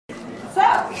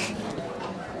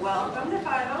Welcome to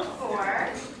 504.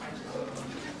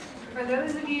 For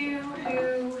those of you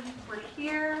who were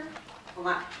here, well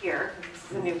not here, because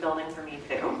this is a new building for me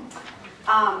too,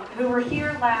 who were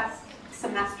here last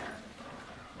semester,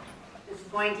 this is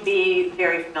going to be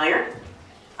very familiar.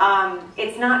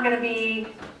 It's not going to be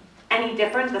any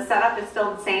different. The setup is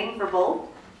still the same for both.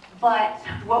 But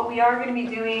what we are going to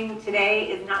be doing today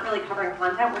is not really covering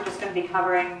content. We're just going to be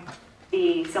covering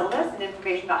the syllabus and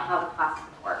information about how the classes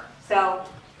work. So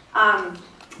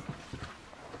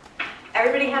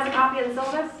everybody has a copy of the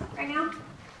syllabus right now?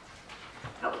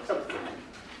 Oh, syllabus.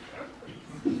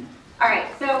 All right,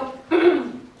 so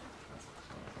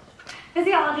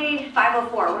physiology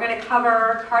 504. We're going to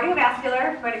cover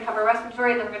cardiovascular, we're going to cover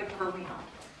respiratory, then we're going to cover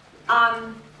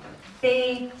renal.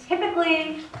 They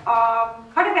typically,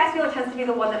 cardiovascular tends to be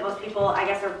the one that most people, I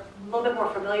guess, are a little bit more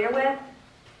familiar with.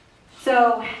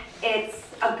 So it's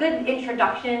a good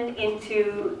introduction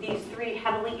into these three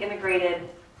heavily integrated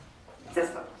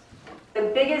systems.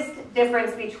 The biggest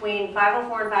difference between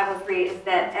 504 and 503 is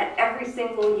that at every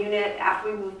single unit,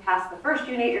 after we move past the first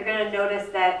unit, you're going to notice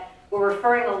that we're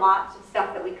referring a lot to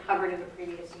stuff that we covered in the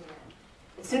previous unit.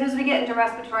 As soon as we get into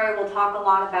respiratory, we'll talk a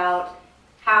lot about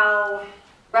how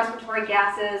respiratory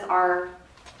gases are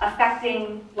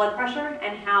affecting blood pressure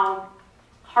and how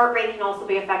heart rate can also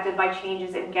be affected by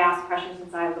changes in gas pressures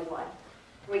inside of the blood.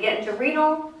 When we get into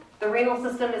renal, the renal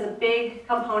system is a big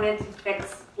component to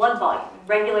fix blood volume,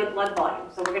 regulate blood volume.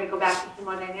 So we're going to go back to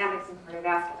hemodynamics and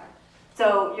cardiovascular.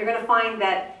 So you're going to find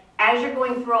that as you're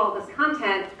going through all of this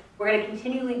content, we're going to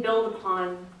continually build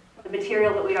upon the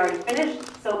material that we already finished.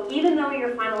 So even though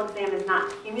your final exam is not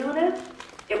cumulative,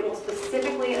 it will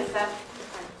specifically assess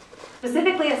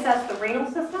the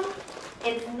renal system.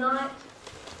 It's not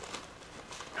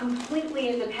completely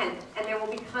independent, and there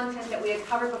will be content that we have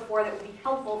covered before that would be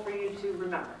helpful for you to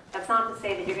remember. That's not to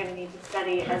say that you're going to need to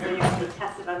study as though you're going to be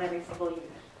tested on every single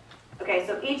unit. Okay,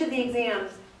 so each of the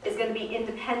exams is going to be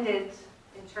independent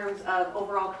in terms of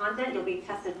overall content. You'll be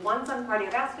tested once on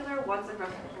cardiovascular, once on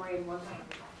respiratory, and once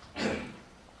on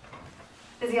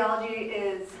physiology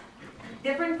is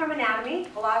different from anatomy.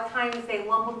 A lot of times they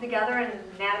lump them together in an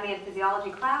anatomy and physiology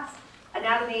class.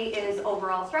 Anatomy is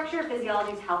overall structure,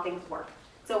 physiology is how things work.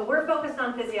 So we're focused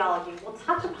on physiology. We'll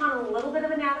touch upon a little bit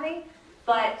of anatomy,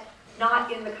 but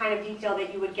not in the kind of detail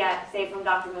that you would get, say, from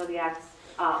Dr. Moziak's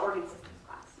organ systems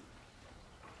class.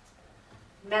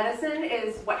 Medicine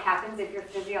is what happens if your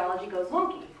physiology goes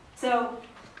wonky. So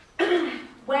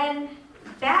when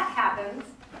that happens,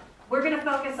 we're going to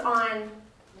focus on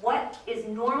what is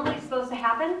normally supposed to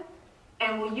happen,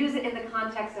 and we'll use it in the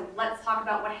context of let's talk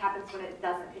about what happens when it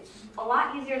doesn't. It's a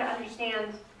lot easier to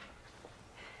understand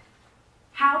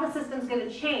how the system's going to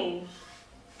change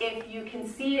if you can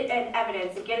see it in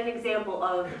evidence and get an example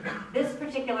of this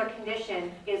particular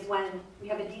condition is when we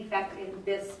have a defect in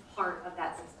this part of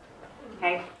that system.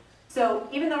 Okay? So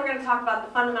even though we're going to talk about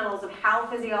the fundamentals of how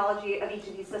physiology of each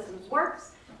of these systems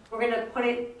works, we're going to put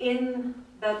it in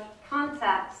the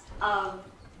context of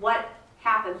what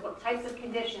happens, what types of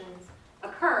conditions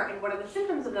occur, and what are the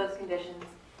symptoms of those conditions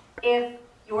if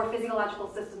your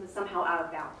physiological system is somehow out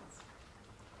of balance.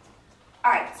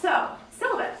 All right, so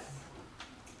syllabus.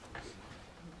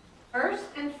 First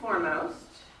and foremost,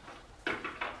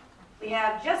 we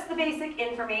have just the basic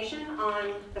information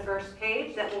on the first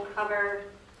page that will cover,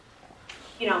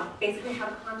 basically how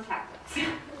to contact us.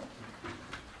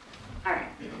 All right.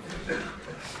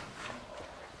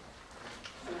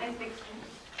 Some nice big screen.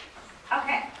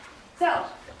 Okay, so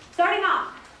starting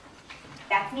off,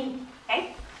 that's me,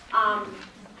 okay?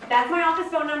 That's my office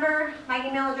phone number, my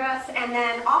email address, and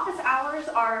then office hours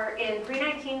are in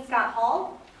 319 Scott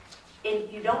Hall.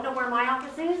 If you don't know where my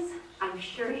office is, I'm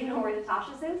sure you know where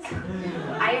Natasha's is.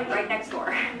 I am right next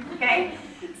door, okay?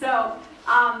 So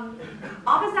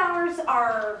office hours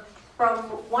are from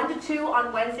 1 to 2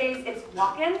 on Wednesdays. It's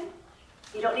walk-in.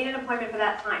 You don't need an appointment for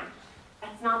that time.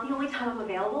 That's not the only time I'm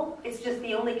available. It's just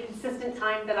the only consistent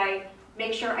time that I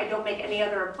make sure I don't make any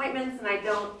other appointments and I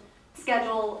don't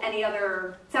schedule any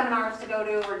other seminars to go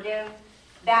to or give.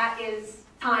 That is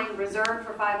time reserved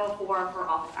for 504 for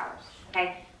office hours,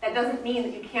 okay? That doesn't mean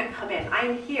that you can't come in. I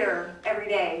am here every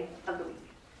day of the week.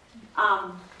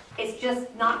 It's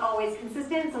just not always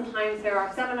consistent. Sometimes there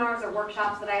are seminars or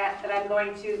workshops that I'm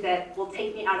going to that will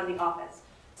take me out of the office.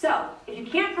 So if you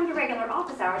can't come to regular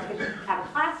office hours because you have a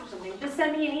class or something, just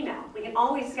send me an email. We can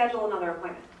always schedule another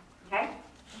appointment, okay?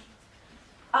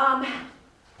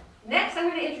 Next, I'm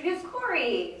going to introduce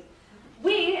Corey.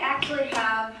 We actually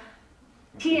have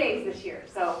TAs this year,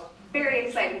 so very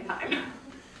exciting time.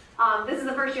 This is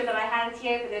the first year that I had a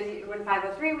TA. For those of you in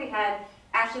 503, we had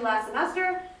Ashley last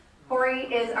semester. Corey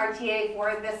is our TA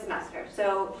for this semester.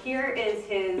 So here is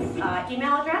his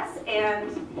email address,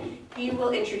 and he will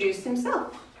introduce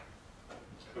himself.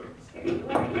 There you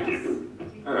are. Thank you.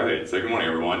 All right, so good morning,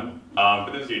 everyone. For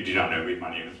those of you who do not know me,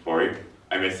 my name is Corey.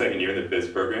 I'm in second year in the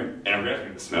Phys program, and I'm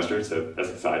graduating this semester, so that's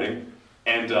exciting.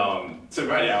 And so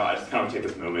right now, I just kind of take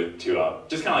this moment to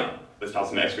just kind of like list out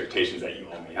some expectations that you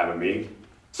all may have of me.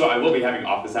 So I will be having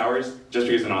office hours, just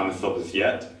because I'm not on the syllabus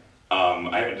yet.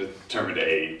 I haven't determined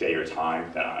a day or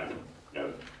time that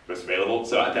I'm most available,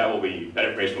 so that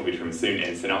information will be determined soon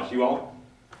and sent out to you all.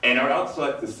 And I would also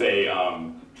like to say,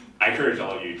 I encourage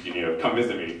all of you to come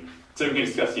visit me, so we can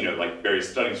discuss like various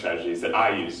studying strategies that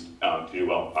I use to do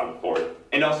well in 504,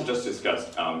 and also just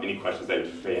discuss any questions that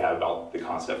you may have about the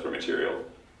concepts or material.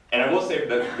 And I will say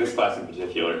that this class in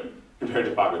particular, compared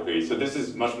to 503, so this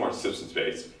is much more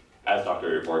substance-based, as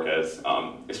Dr. Borges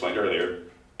explained earlier.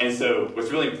 And so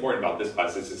what's really important about this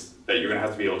class is that you're going to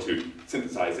have to be able to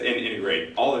synthesize and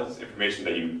integrate all of this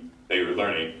information that you're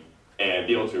learning and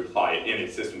be able to apply it in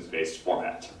a systems-based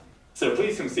format. So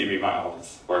please come see me in my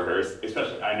office or hers.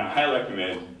 Especially, I highly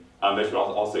recommend that you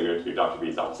also go to Dr.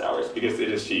 B's office hours, because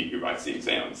it is she who writes the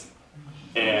exams.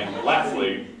 And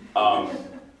lastly, I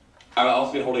will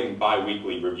also be holding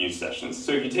bi-weekly review sessions.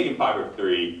 So if you're taking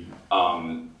 503,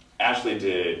 Ashley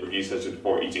did review sessions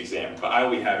before each exam, but I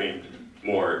will be having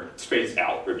more spaced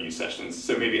out review sessions.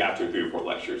 So maybe after 3 or 4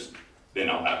 lectures, then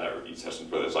I'll have that review session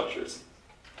for those lectures.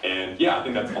 And yeah, I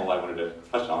think that's all I wanted to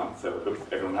touch on. So I hope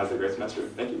everyone has a great semester.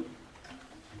 Thank you.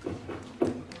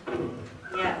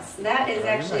 Yes, that is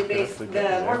actually based,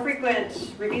 the more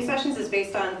frequent review sessions is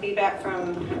based on feedback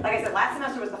from, like I said, last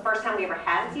semester was the first time we ever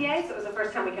had a TA, so it was the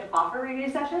first time we could offer review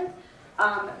sessions.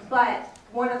 But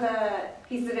one of the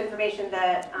pieces of information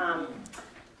that,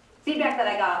 feedback that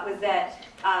I got was that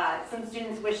some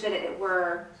students wish that it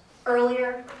were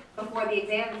earlier before the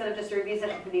exam, instead of just a review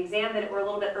session for the exam, that it were a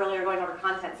little bit earlier going over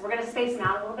content. So we're going to space them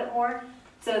out a little bit more,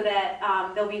 so that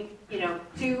there'll be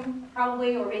 2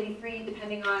 probably, or maybe 3,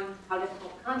 depending on how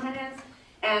difficult the content is.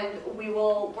 And we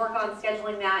will work on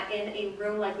scheduling that in a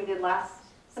room like we did last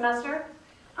semester.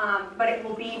 But it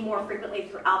will be more frequently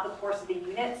throughout the course of the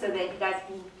unit, so that you guys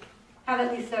can have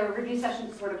at least a review session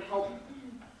to sort of help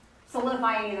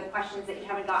solidify any of the questions that you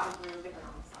haven't gotten through different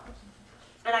office hours.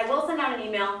 And I will send out an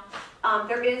email.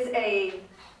 There is a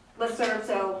listserv,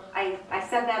 so I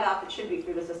set that up. It should be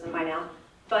through the system by now.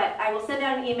 But I will send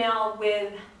out an email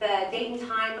with the date and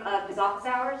time of his office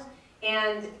hours.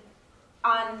 And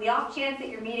on the off chance that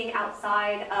you're meeting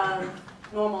outside of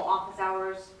normal office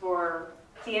hours for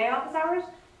TA office hours,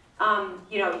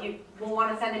 you will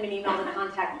want to send him an email to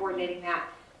contact coordinating that.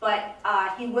 But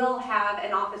he will have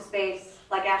an office space,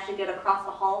 like Ashley did, across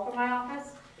the hall from my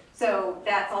office. So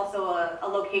that's also a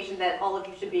location that all of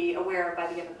you should be aware of by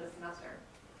the end of the semester.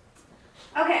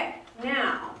 Okay,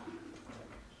 now,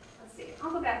 let's see. I'll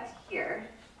go back to here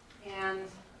and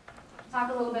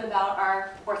talk a little bit about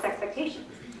our course expectations.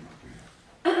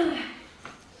 The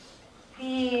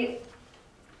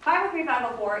 503,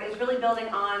 504 is really building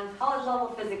on college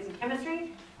level physics and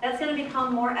chemistry. That's going to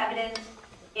become more evident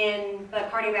in the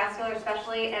cardiovascular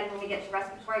especially, and when we get to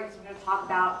respiratory, because we're going to talk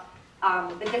about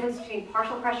the difference between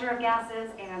partial pressure of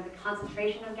gases and the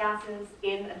concentration of gases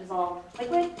in a dissolved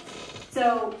liquid.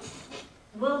 So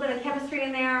a little bit of chemistry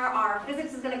in there. Our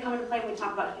physics is going to come into play when we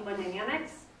talk about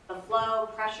hemodynamics. The flow,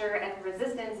 pressure, and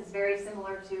resistance is very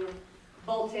similar to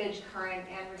voltage, current,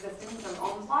 and resistance from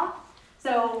Ohm's law.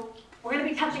 So we're going to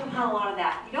be touching upon a lot of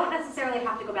that. You don't necessarily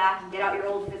have to go back and get out your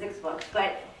old physics books,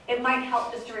 but it might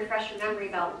help just to refresh your memory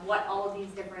about what all of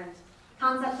these different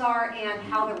concepts are and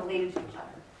how they're related to each other.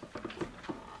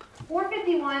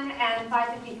 451 and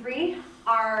 553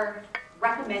 are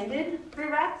recommended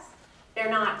prereqs. They're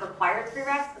not required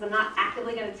prereqs, because I'm not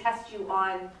actively going to test you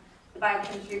on the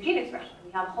biochemistry of gene expression.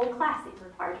 We have a whole class that you're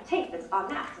required to take that's on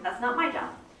that, so that's not my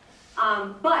job.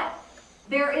 But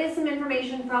there is some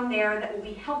information from there that will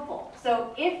be helpful.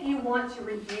 So if you want to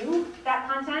review that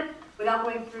content without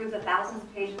going through the thousands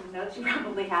of pages of notes you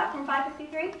probably have from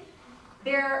 553,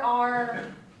 there are,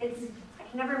 I can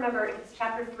never remember if it's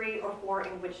chapter 3 or 4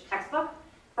 in which textbook.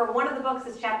 For one of the books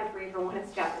it's chapter 3, for one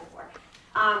it's chapter 4.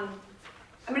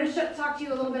 I'm going to talk to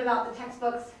you a little bit about the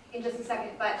textbooks in just a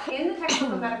second, but in the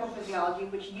textbook of medical physiology,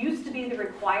 which used to be the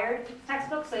required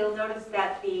textbook, so you'll notice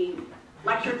that the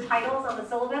lecture titles on the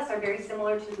syllabus are very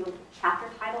similar to the chapter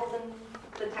titles in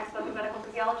the textbook of medical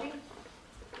physiology.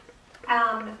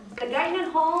 The Guyton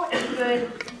and Hall is a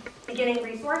good beginning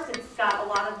resource. It's got a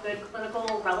lot of good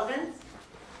clinical relevance.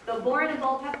 The Boren and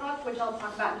Bulpett book, which I'll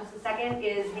talk about in just a second,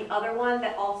 is the other one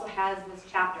that also has this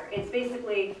chapter. It's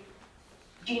basically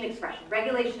gene expression,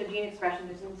 regulation of gene expression.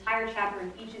 There's an entire chapter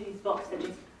in each of these books that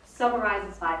just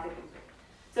summarizes 553.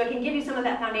 So it can give you some of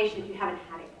that foundation if you haven't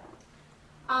had it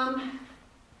yet.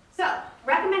 So,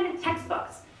 recommended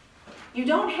textbooks. You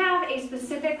don't have a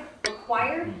specific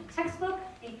required textbook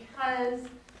because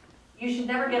you should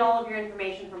never get all of your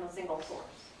information from a single source.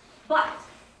 But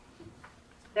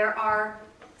there are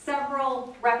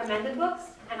several recommended books,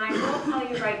 and I will tell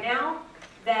you right now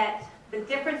that the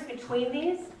difference between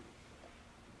these,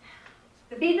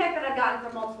 the feedback that I've gotten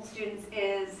from multiple students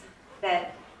is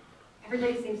that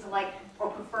everybody seems to like or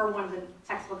prefer one of the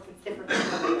textbooks that's different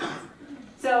from somebody else.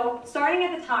 So starting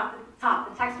at the top,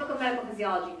 the textbook of medical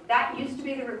physiology, that used to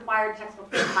be the required textbook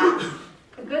for the class.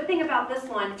 The good thing about this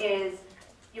one is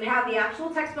you have the actual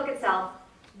textbook itself.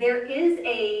 There is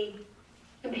a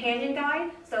companion guide,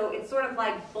 so it's sort of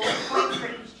like bullet points for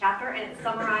each chapter, and it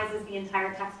summarizes the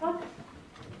entire textbook.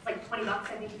 It's like 20 bucks,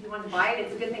 I think, if you want to buy it.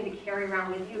 It's a good thing to carry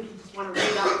around with you if you just want to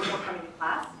read up before coming to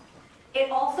class.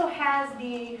 It also has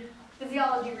the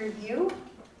physiology review,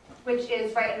 which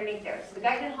is right underneath there. So the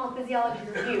Guyton Hall Physiology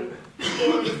Review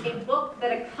is a book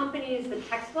that accompanies the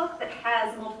textbook that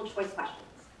has multiple choice questions.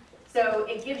 So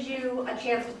it gives you a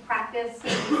chance to practice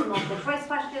some multiple choice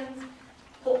questions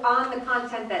on the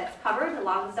content that's covered, a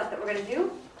lot of the stuff that we're going to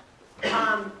do.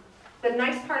 The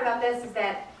nice part about this is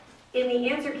that in the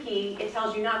answer key, it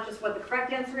tells you not just what the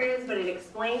correct answer is, but it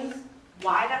explains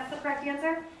why that's the correct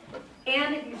answer.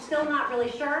 And if you're still not really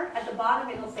sure, at the bottom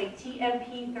it'll say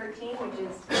TMP 13, which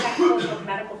is Textbook of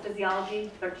Medical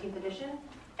Physiology, 13th edition,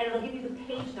 and it'll give you the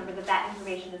page number that that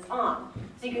information is on.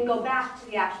 So you can go back to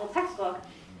the actual textbook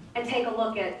and take a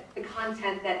look at the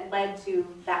content that led to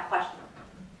that question.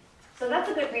 So that's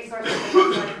a good resource to get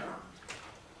started from.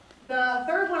 The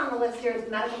third one on the list here is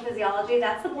medical physiology.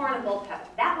 That's the Boren and Volpev.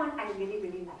 That one I really,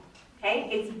 really like. Okay?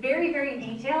 It's very, very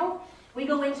detailed. We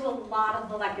go into a lot of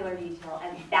molecular detail,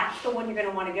 and that's the one you're going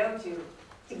to want to go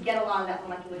to get a lot of that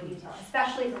molecular detail,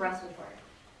 especially for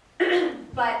respiratory.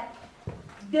 But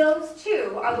those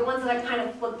two are the ones that I kind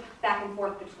of flip back and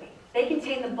forth between. They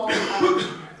contain the bulk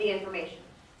of the information.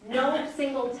 No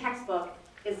single textbook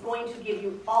is going to give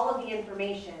you all of the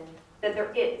information that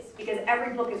there is, because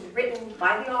every book is written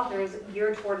by the authors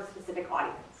geared toward a specific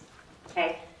audience.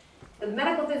 Okay? The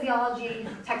medical physiology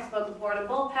textbook with Boren and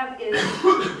Volpev is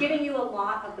giving you a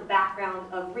lot of the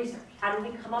background of research. How did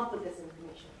we come up with this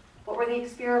information? What were the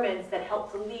experiments that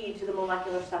helped to lead to the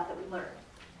molecular stuff that we learned?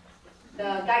 The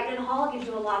Guyton and Hall gives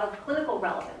you a lot of clinical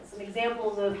relevance, some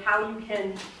examples of how you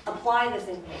can apply this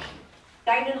information.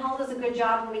 Guyton and Hall does a good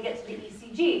job when we get to the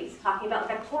ECGs, talking about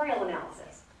vectorial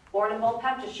analysis. Boren and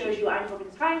Volpev just shows you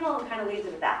Einthoven's triangle and kind of leaves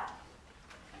it at that.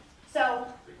 So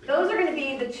those are going to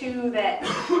be the two that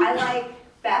I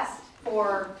like best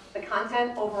for the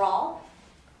content overall.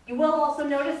 You will also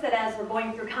notice that as we're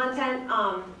going through content,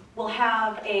 we'll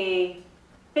have a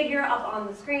figure up on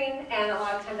the screen, and a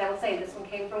lot of times I will say this one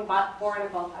came from Boren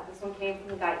and Volpev, this one came from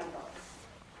the Guyton books.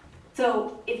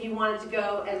 So if you wanted to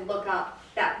go and look up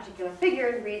that particular figure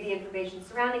and read the information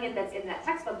surrounding it that's in that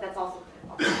textbook, that's also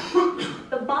good.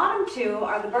 The bottom two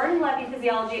are the Burden-Levy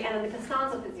physiology and then the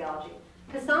Costanzo physiology.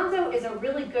 Costanzo is a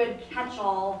really good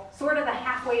catch-all, sort of a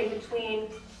halfway in between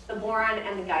the Boren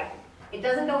and the Guyton. It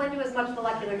doesn't go into as much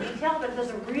molecular detail, but it does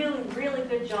a really, really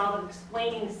good job of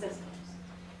explaining systems.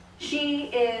 She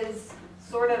is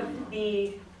sort of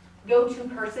the go-to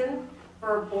person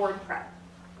for board prep.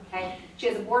 Okay? She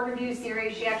has a board review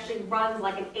series. She actually runs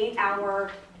like an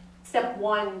 8-hour step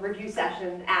 1 review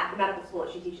session at the medical school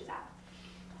that she teaches at.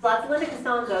 So that's Linda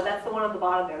Costanzo. That's the one on the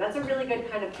bottom there. That's a really good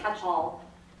kind of catch-all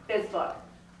phys book.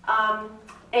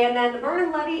 And then the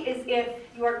Burden-Levy is if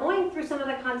you are going through some of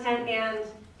the content and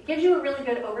it gives you a really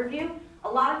good overview. A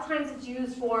lot of times it's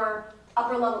used for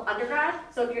upper-level undergrad.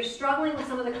 So if you're struggling with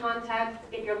some of the content,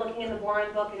 if you're looking in the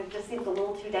Boren book and it just seems a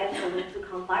little too dense or a little too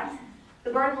complex, the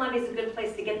Burden-Levy is a good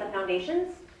place to get the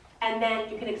foundations, and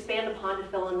then you can expand upon to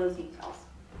fill in those details.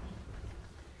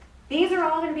 These are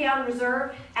all going to be on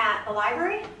reserve at the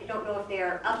library. I don't know if they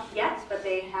are up yet, but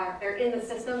they're in the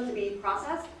system to be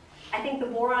processed. I think the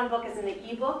Boron book is in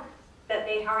the ebook that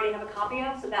they already have a copy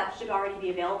of, so that should already be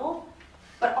available.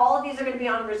 But all of these are going to be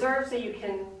on reserve, so you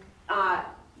can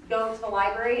go to the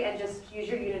library and just use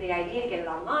your Unity ID to get it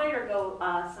online or go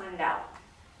sign it out.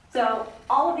 So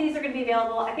all of these are going to be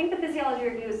available. I think the Physiology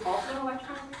Review is also an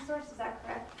electronic resource. Is that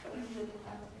correct?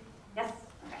 Yes?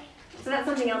 Okay. So that's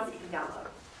something else that you can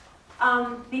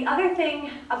download. The other thing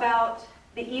about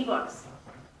the ebooks,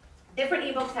 different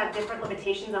ebooks have different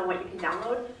limitations on what you can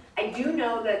download. I do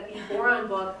know that the Boron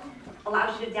book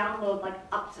allows you to download like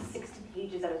up to 60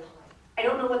 pages at a time. I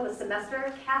don't know what the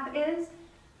semester cap is,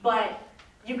 but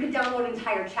you could download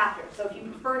entire chapters. So if you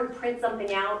prefer to print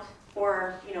something out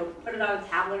or put it on a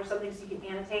tablet or something so you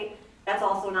can annotate, that's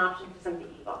also an option for some of the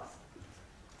ebooks.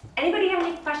 Anybody have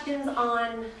any questions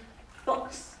on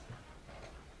books?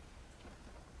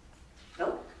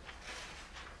 Nope.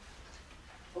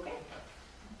 Okay.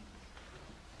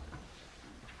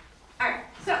 All right,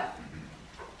 so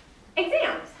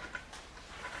exams.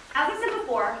 As I said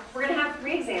before, we're going to have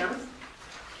 3 exams.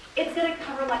 It's going to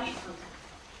cover lecture content.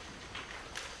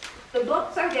 The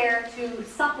books are there to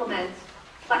supplement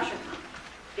lecture content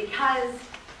because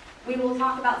we will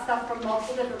talk about stuff from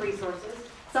multiple different resources.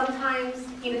 Sometimes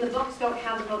even the books don't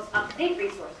have the most up-to-date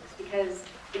resources because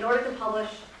in order to publish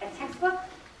a textbook,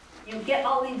 you get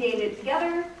all these data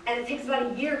together and it takes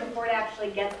about a year before it actually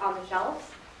gets on the shelves.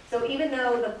 So even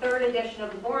though the 3rd edition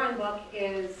of the Boron book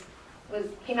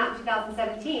came out in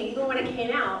 2017, even when it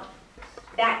came out,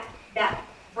 that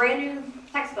brand new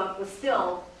textbook was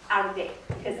still out of date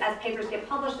because as papers get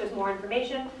published, there's more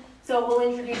information. So we'll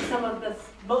introduce some of the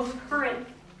most current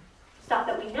stuff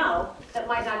that we know that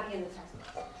might not be in the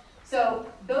textbook. So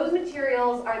those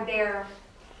materials are there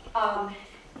to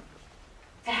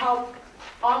help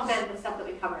augment the stuff that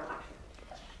we cover in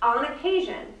lecture. On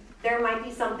occasion, there might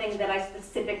be something that I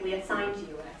specifically assign to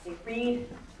you, and I say, read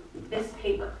this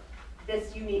paper.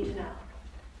 This you need to know.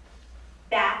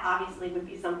 That obviously would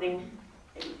be something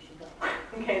that you should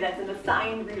know. Okay, that's an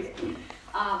assigned reading.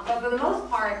 But for the most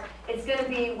part, it's going to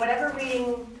be whatever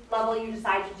reading level you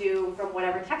decide to do from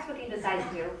whatever textbook you decide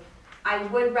to do. I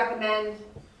would recommend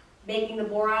making the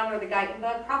Boron or the Guyton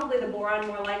book, probably the Boron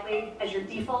more likely as your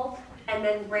default, and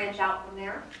then branch out from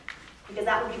there, because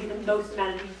that will give you the most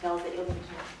amount of details that you'll need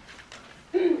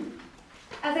to know.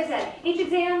 As I said, each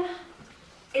exam,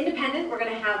 independent, we're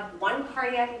going to have 1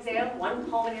 cardiac exam, 1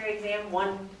 pulmonary exam,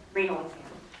 1 renal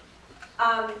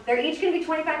exam. They're each going to be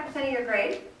 25% of your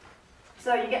grade,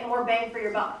 so you get more bang for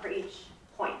your buck for each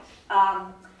point. I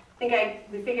think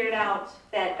we figured it out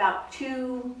that about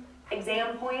 2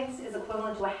 exam points is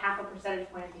equivalent to a half a percentage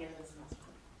point at the end of the semester.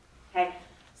 Okay,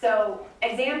 so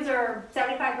exams are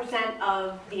 75%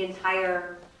 of the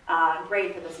entire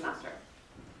grade for the semester.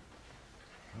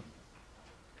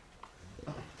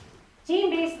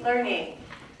 Team-based learning.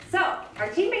 So our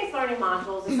team-based learning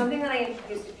modules is something that I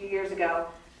introduced a few years ago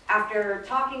after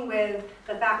talking with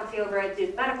the faculty over at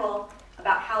Duke Medical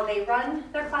about how they run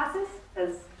their classes,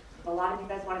 because a lot of you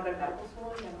guys want to go to medical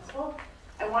school and dental school.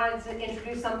 I wanted to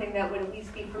introduce something that would at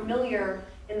least be familiar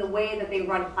in the way that they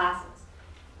run classes.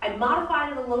 I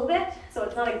modified it a little bit, so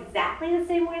it's not exactly the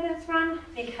same way that it's run,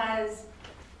 because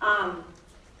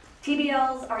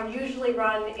TBLs are usually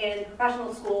run in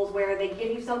professional schools where they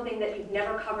give you something that you've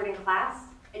never covered in class,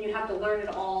 and you have to learn it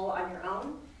all on your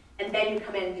own, and then you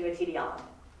come in and do a TBL.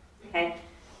 Okay?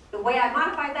 The way I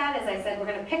modified that is I said we're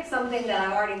going to pick something that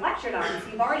I've already lectured on, so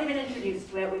you've already been introduced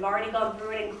to it, we've already gone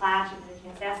through it in class, you've had a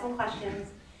chance to ask some questions,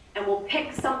 and we'll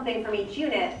pick something from each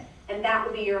unit, and that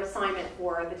will be your assignment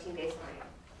for the team-based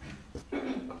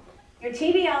learning. Your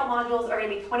TBL modules are going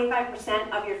to be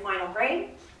 25% of your final grade.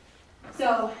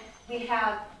 So we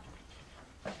have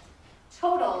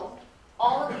total,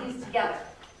 all of these together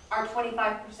are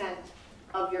 25%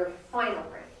 of your final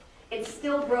grade. It's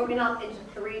still broken up into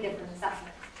 3 different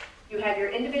assessments. You have your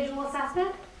individual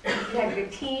assessment, you have your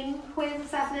team quiz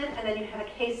assessment, and then you have a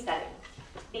case study.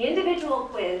 The individual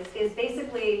quiz is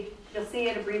basically, you'll see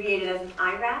it abbreviated as an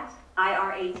IRAT,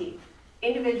 I-R-A-T,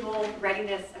 Individual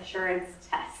Readiness Assurance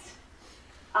Test.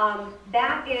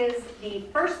 That is the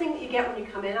first thing that you get when you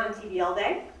come in on TBL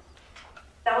day.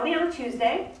 That'll be on a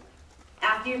Tuesday,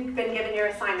 after you've been given your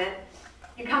assignment.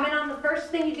 You come in on the first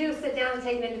thing you do is sit down and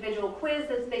take an individual quiz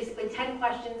that's basically 10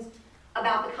 questions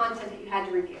about the content that you had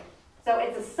to review. So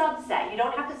it's a subset. You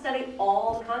don't have to study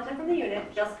all the content from the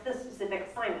unit, just the specific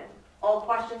assignment. All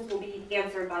questions will be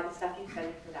answered by the stuff you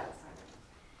studied for that assignment.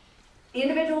 The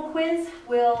individual quiz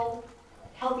will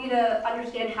help you to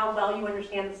understand how well you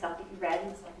understand the stuff that you read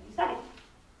and the stuff that you studied.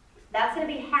 That's going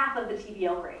to be half of the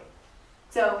TBL grade.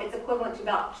 So it's equivalent to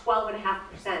about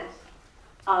 12.5%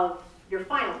 of your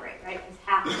final grade, right? Because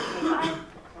half is 25.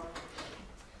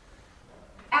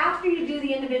 After you do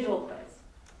the individual quiz,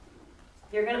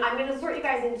 I'm going to sort you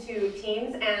guys into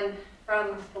teams, and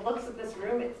from the looks of this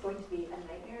room, it's going to be a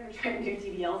nightmare to try and do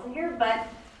TBLs in here, but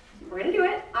we're going to do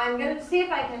it. I'm going to see if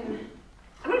I can,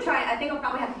 I think I'll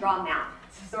probably have to draw a map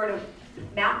to sort of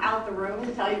map out the room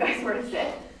to tell you guys where to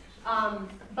sit.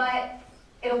 But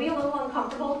it'll be a little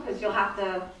uncomfortable because you'll have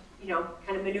to,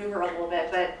 kind of maneuver a little bit,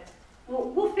 but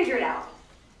we'll figure it out.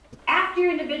 After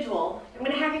your individual, I'm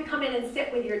going to have you come in and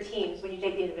sit with your teams when you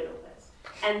take the individual quiz.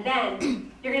 And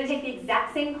then you're going to take the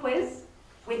exact same quiz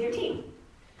with your team.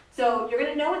 So you're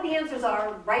going to know what the answers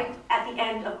are right at the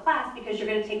end of class because you're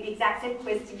going to take the exact same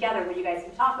quiz together where you guys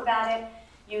can talk about it.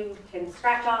 You can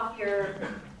scratch off your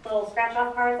little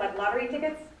scratch-off cards like lottery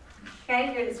tickets. Okay,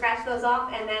 you're going to scratch those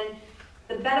off, and then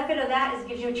the benefit of that is it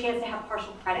gives you a chance to have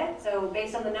partial credit. So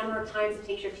based on the number of times it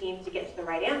takes your team to get to the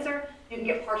right answer, you can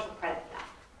get partial credit for that.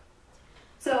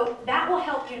 So that will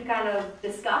help you kind of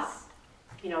discuss,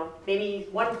 maybe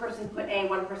one person put A,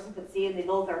 one person put C, and they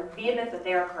both are vehement that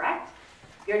they are correct.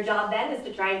 Your job then is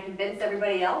to try and convince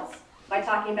everybody else by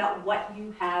talking about what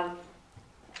you have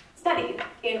studied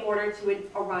in order to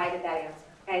arrive at that answer.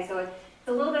 Okay, so it's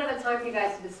a little bit of a time for you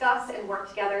guys to discuss and work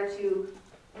together to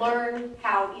learn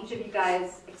how each of you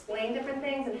guys explain different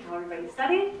things and how everybody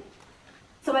studied.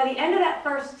 So by the end of that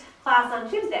first class on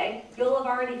Tuesday, you'll have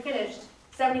already finished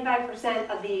 75%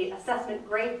 of the assessment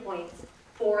grade points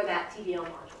for that TBL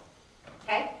module.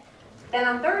 Okay? Then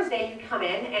on Thursday, you come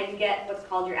in and you get what's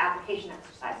called your application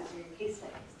exercises or your case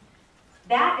studies.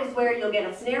 That is where you'll get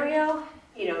a scenario.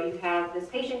 You have this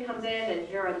patient comes in and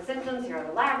here are the symptoms, here are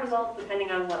the lab results,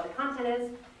 depending on what the content is.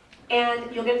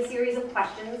 And you'll get a series of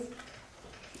questions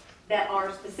that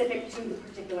are specific to the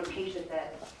particular patient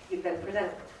that you've been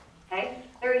presented with. Okay?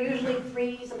 There are usually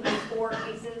 3, sometimes 4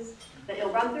 cases that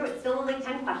you'll run through. It's still only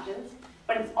 10 questions,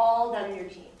 but it's all done in your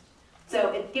team. So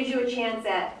it gives you a chance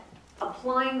at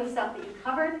applying the stuff that you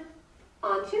covered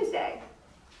on Tuesday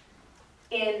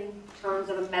in terms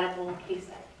of a medical case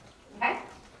study. Okay?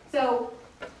 So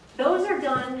those are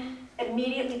done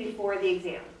immediately before the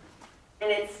exam.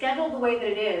 And it's scheduled the way that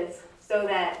it is so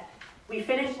that we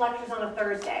finish lectures on a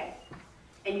Thursday,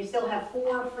 and you still have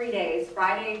 4 free days,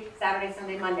 Friday, Saturday,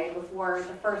 Sunday, Monday, before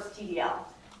the first TBL.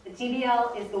 The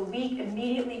TBL is the week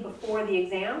immediately before the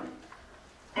exam,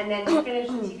 and then you finish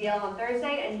the TBL on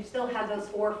Thursday, and you still have those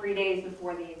 4 free days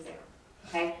before the exam,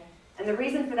 okay? And the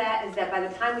reason for that is that by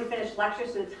the time we finish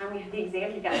lectures to the time we have the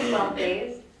exam, you've got 12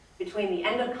 days between the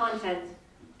end of content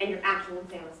and your actual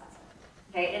exam assessment,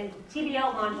 okay? And the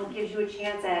TBL module gives you a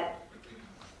chance at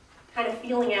kind of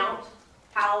feeling out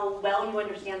how well you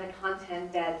understand the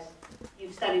content that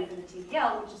you've studied for the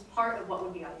TBL, which is part of what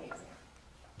would be on the exam.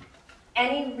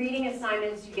 Any reading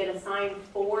assignments you get assigned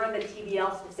for the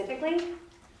TBL specifically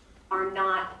are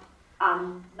not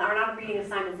reading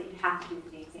assignments that you have to do for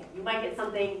the exam. You might get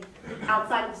something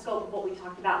outside of the scope of what we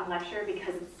talked about in lecture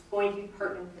because it's going to be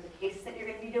pertinent for the cases that you're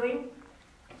going to be doing,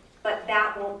 but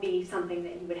that won't be something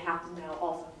that you would have to know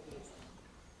also for the exam.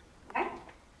 Okay?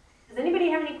 Does anybody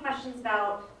have any questions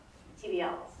about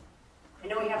TBLs? I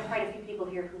know we have quite a few people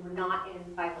here who were not in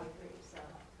 503, so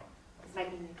this might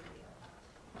be new for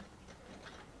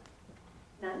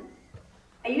you. None?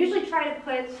 I usually try to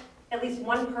put at least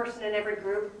one person in every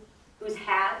group who's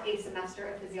had a semester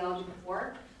of physiology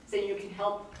before, so you can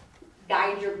help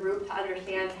guide your group to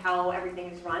understand how everything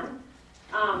is run.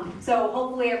 So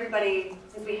hopefully everybody,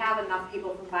 since we have enough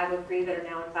people from 503 that are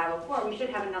now in 504, we should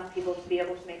have enough people to be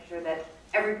able to make sure that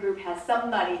every group has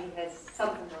somebody who has some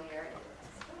familiarity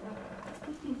with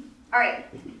this. All right,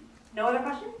 no other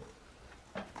questions?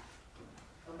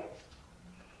 Okay.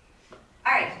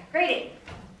 All right, grading.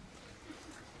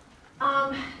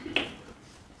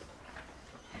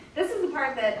 This is the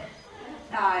part that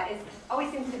always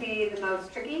seems to be the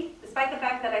most tricky, despite the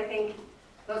fact that I think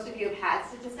most of you have had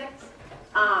statistics.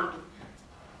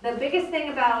 The biggest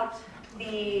thing about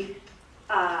the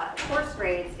course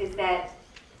grades is that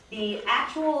the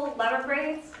actual letter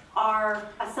grades are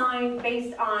assigned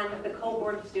based on the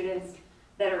cohort of students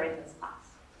that are in this class.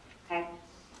 Okay?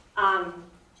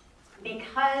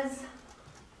 Because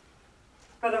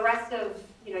for the rest of,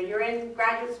 you're in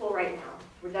graduate school right now.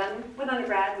 We're done with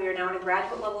undergrad. We are now in a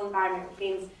graduate level environment, which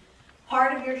means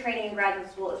part of your training in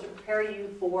graduate school is to prepare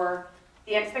you for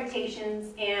the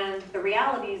expectations and the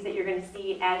realities that you're going to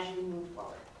see as you move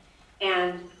forward.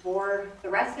 And for the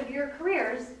rest of your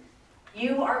careers,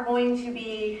 you are going to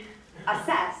be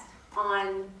assessed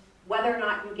on whether or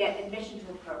not you get admission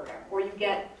to a program, or you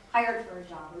get hired for a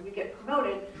job, or you get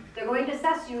promoted. They're going to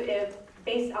assess you if,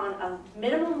 based on a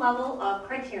minimum level of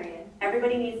criterion,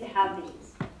 everybody needs to have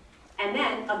these. And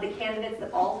then, of the candidates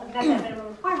that all have met that minimum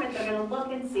requirement, they're going to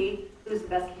look and see who's the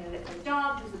best candidate for the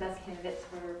job, who's the best candidate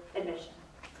for admission.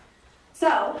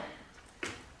 So,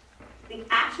 the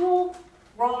actual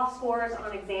raw scores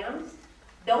on exams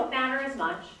don't matter as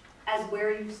much as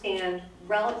where you stand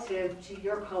relative to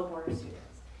your cohort of students.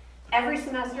 Every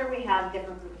semester we have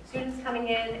different groups of students coming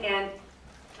in, and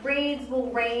grades will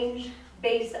range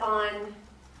based on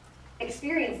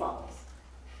experience levels.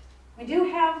 We do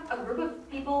have a group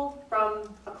of people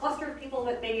from a cluster of people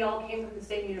that maybe all came from the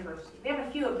same university. We have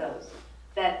a few of those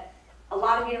that a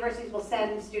lot of universities will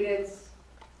send students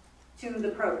to the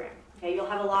program. Okay, you'll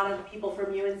have a lot of people from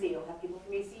UNC, you'll have people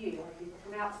from ECU, you'll have people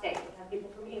from Outstate, you'll have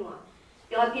people from Elon.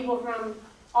 You'll have people from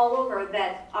all over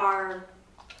that are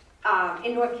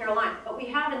in North Carolina. But we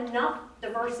have enough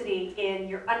diversity in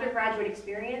your undergraduate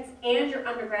experience and your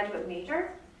undergraduate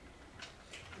major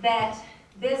that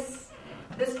this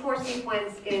course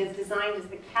sequence is designed as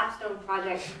the capstone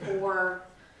project for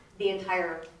the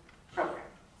entire program.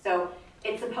 So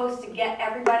it's supposed to get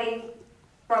everybody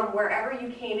from wherever you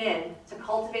came in to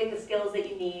cultivate the skills that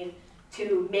you need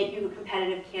to make you a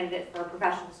competitive candidate for a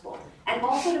professional school, and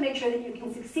also to make sure that you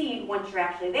can succeed once you're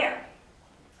actually there.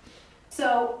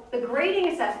 So the grading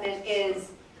assessment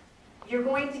is, you're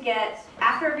going to get,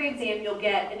 after every exam, you'll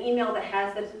get an email that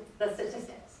has the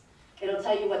statistics. It'll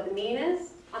tell you what the mean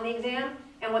is on the exam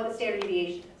and what the standard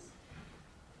deviation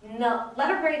is. No,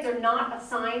 letter grades are not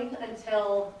assigned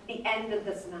until the end of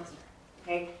the semester,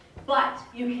 okay? But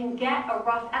you can get a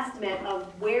rough estimate of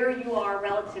where you are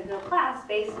relative to the class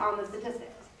based on the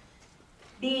statistics.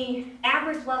 The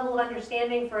average level of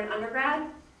understanding for an undergrad,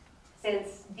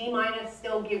 since D-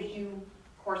 still gives you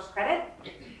course credit,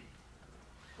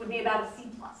 would be about a C+,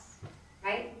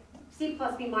 right? C+,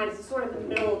 B- is sort of the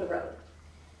middle of the road.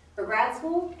 For grad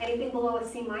school, anything below a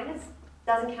C-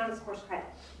 doesn't count as course credit,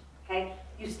 okay?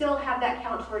 You still have that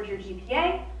count towards your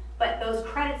GPA, but those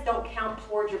credits don't count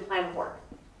towards your plan of work.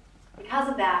 Because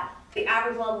of that, the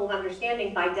average level of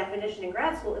understanding by definition in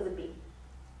grad school is a B,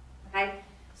 okay?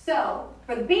 So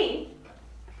for the B,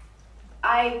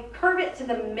 I curve it to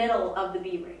the middle of the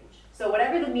B range. So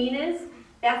whatever the mean is,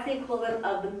 that's the equivalent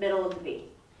of the middle of the B.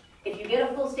 If you get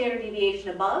a full standard deviation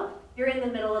above, you're in the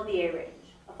middle of the A range.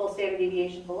 A full standard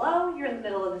deviation below, you're in the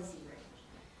middle of the C range.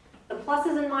 The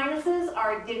pluses and minuses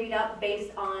are divvied up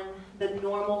based on the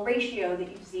normal ratio that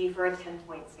you see for a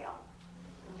 10-point scale.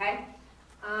 Okay?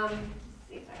 Let's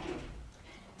see if I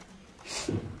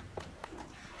can.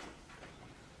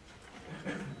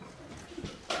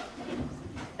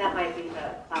 That might be the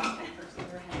last time person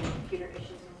who had computer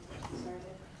issues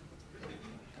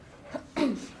when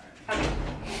we started. Okay.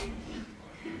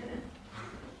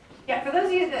 Yeah, for those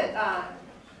of you that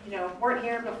weren't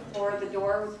here before the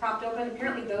door was propped open,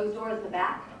 apparently those doors in the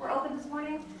back were open this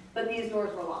morning, but these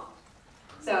doors were locked.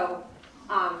 So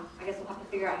I guess we'll have to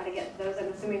figure out how to get those.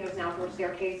 I'm assuming there's an outdoor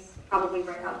staircase, probably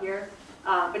right out here.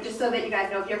 But just so that you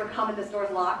guys know, if you ever come and this door's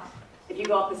locked, if you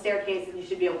go up the staircase, then you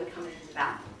should be able to come into the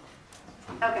back.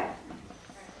 Okay.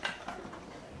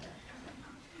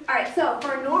 All right, so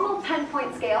for a normal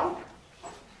 10-point scale,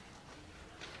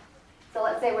 so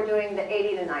let's say we're doing the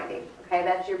 80 to 90, okay,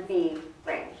 that's your B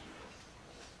range.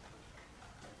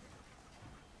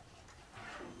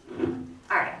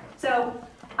 All right, so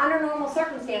under normal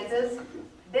circumstances,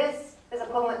 this is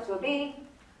equivalent to a B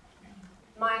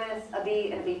minus a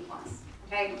B and a B plus,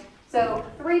 okay? So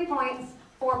 3 points,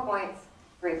 4 points,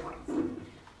 3 points.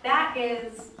 That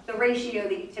is the ratio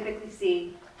that you typically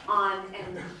see on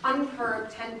an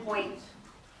uncurved 10-point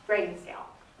grading scale,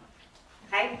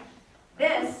 okay?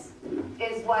 This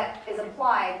is what is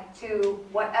applied to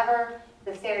whatever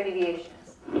the standard deviation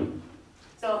is.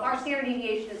 So if our standard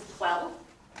deviation is 12,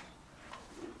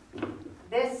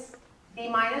 this B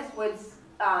minus would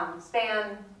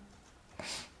span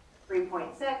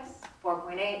 3.6,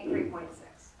 4.8, 3.6.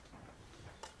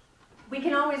 We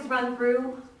can always run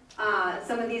through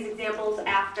some of these examples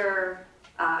after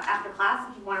class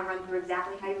if you want to run through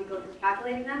exactly how you would go through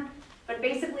calculating them. But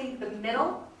basically the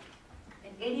middle,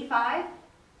 an 85,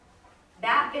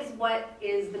 that is what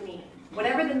is the mean.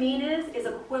 Whatever the mean is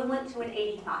equivalent to an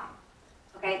 85.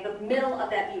 Okay, the middle of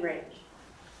that B range.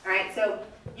 All right, so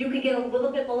you could get a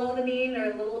little bit below the mean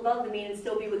or a little above the mean and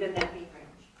still be within that B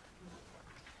range.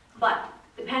 But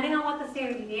depending on what the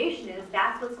standard deviation is,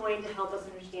 that's what's going to help us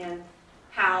understand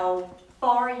how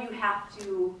far you have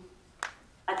to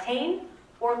attain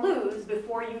or lose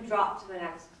before you drop to the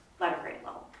next letter grade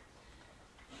level.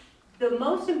 The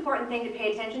most important thing to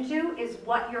pay attention to is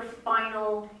what your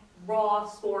final raw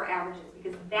score average is,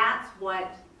 because that's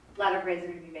what letter grades are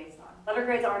going to be based on. Letter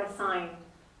grades aren't assigned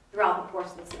throughout the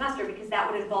course of the semester because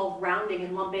that would involve rounding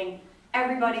and lumping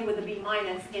everybody with a B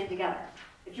minus in together.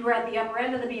 If you were at the upper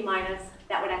end of the B minus,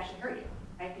 that would actually hurt you,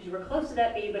 right? Because you were close to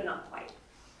that B, but not quite.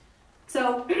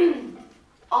 So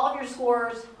all of your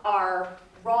scores are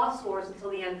raw scores until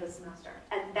the end of the semester,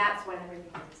 and that's when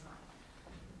everything is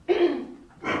fine.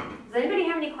 Does anybody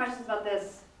have any questions about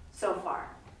this so far?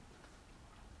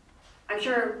 I'm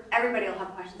sure everybody will have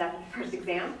questions after the first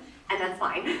exam, and that's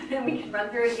fine. And we can run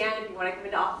through it again. If you want to come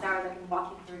into office hours, I can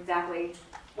walk you through exactly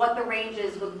what the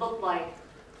ranges would look like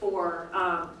for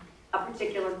a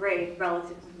particular grade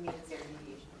relative to the mean and standard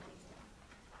deviation.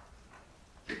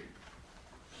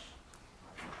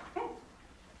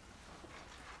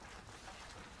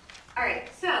 All right,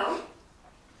 so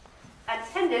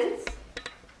attendance,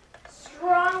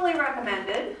 strongly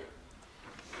recommended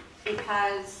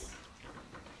because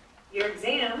your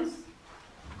exams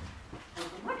are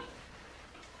so much.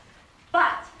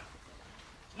 But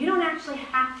you don't actually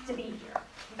have to be here.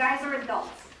 You guys are adults.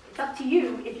 It's up to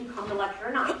you if you come to lecture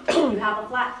or not. You have a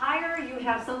flat tire, you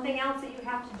have something else that you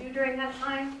have to do during that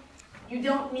time. You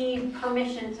don't need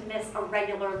permission to miss a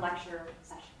regular lecture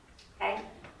session, okay?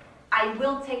 I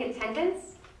will take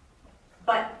attendance,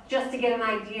 but just to get an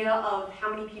idea of how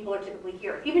many people are typically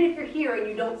here. Even if you're here and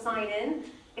you don't sign in,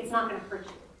 it's not gonna hurt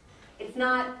you. It's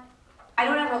not, I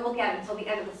don't ever look at it until the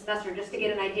end of the semester just to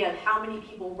get an idea of how many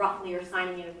people roughly are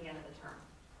signing in at the end of the term.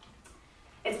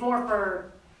 It's more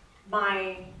for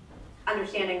my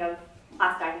understanding of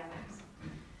class dynamics.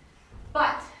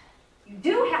 But you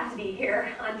do have to be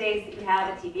here on days that you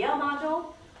have a TBL module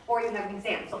or you have an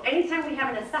exam. So anytime we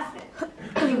have an assessment,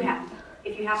 you have to.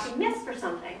 If you have to miss for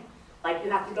something, like you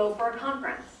have to go for a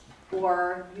conference,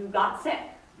 or you got sick,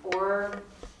 or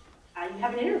you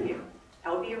have an interview,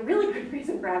 that would be a really good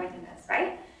reason for having to miss,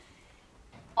 right?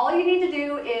 All you need to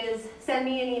do is send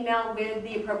me an email with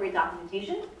the appropriate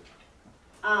documentation.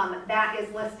 That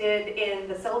is listed in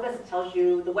the syllabus. It tells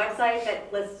you the website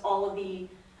that lists all of the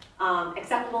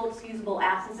acceptable, excusable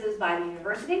absences by the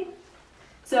university.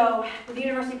 So with the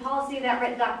university policy, that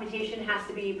written documentation has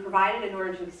to be provided in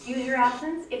order to excuse your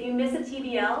absence. If you miss a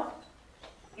TBL,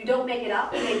 you don't make it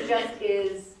up. It just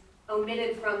is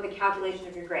omitted from the calculation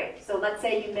of your grade. So let's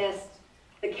say you missed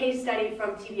the case study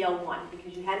from TBL 1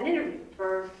 because you had an interview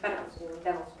for medical school or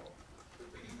dental school.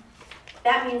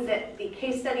 That means that the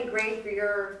case study grade for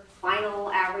your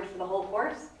final average for the whole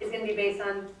course is going to be based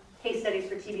on case studies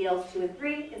for TBLs 2 and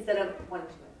 3 instead of 1, 2, and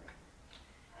 3.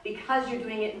 Because you're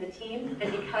doing it in the team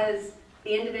and because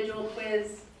the individual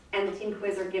quiz and the team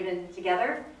quiz are given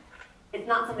together, it's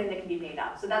not something that can be made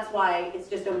up. So that's why it's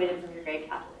just omitted from your grade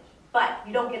calculation. But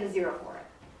you don't get a 0 for it.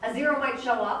 A 0 might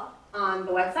show up on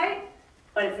the website,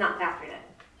 but it's not factored in.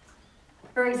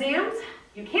 For exams,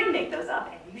 you can make those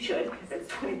up, and you should, because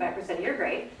it's 25% of your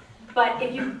grade. But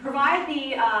if you provide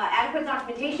the adequate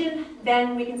documentation,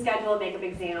 then we can schedule a makeup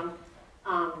exam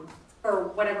for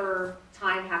whatever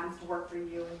time happens to work for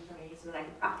you and for me so that I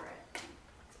can proctor it.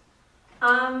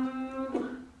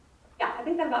 Yeah, I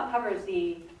think that about covers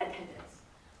the attendance.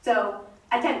 So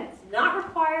attendance, not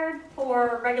required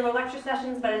for regular lecture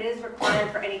sessions, but it is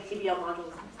required for any TBL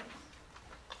modules.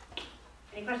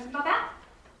 Any questions about that?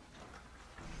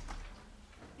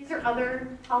 These are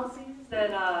other policies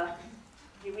that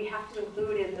we have to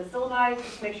include in the syllabi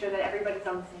just to make sure that everybody's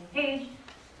on the same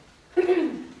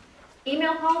page.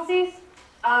 Email policies.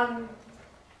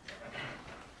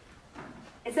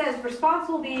 It says response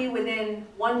will be within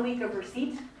 1 week of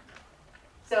receipt.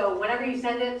 So whenever you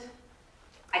send it,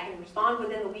 I can respond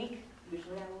within the week.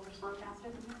 Usually I will respond faster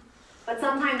than that. But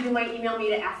sometimes you might email me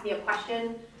to ask me a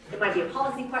question. It might be a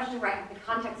policy question where I have to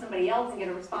contact somebody else and get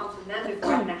a response from them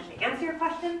before I can actually answer your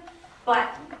question.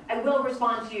 But I will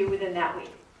respond to you within that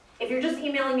week. If you're just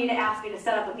emailing me to ask me to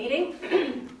set up a meeting,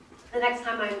 the next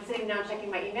time I'm sitting down checking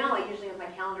my email, I usually have my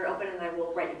calendar open and I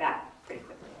will write you back pretty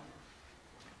quickly.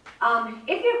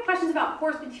 If you have questions about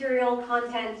course material,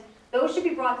 content, those should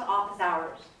be brought to office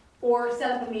hours or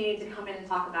set up a meeting to come in and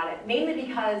talk about it, mainly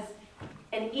because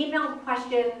an emailed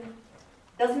question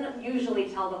doesn't usually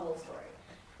tell the whole story.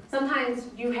 Sometimes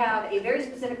you have a very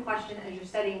specific question as you're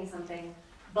studying something,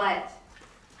 but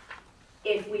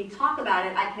if we talk about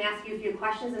it, I can ask you a few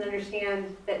questions and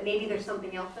understand that maybe there's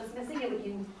something else that's missing, and we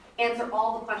can answer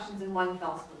all the questions in one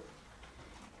fell swoop.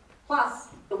 Plus,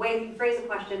 the way that you phrase a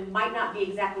question might not be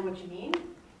exactly what you mean,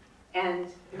 and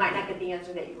you might not get the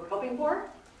answer that you were hoping for,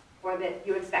 or that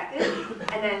you expected,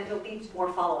 and then it'll lead to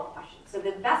more follow-up questions. So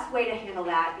the best way to handle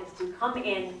that is to come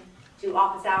in to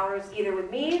office hours, either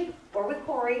with me or with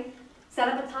Corey, set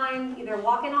up a time, either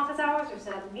walk-in office hours or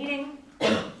set up a meeting,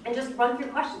 and just run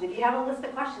through questions. If you have a list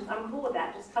of questions, I'm cool with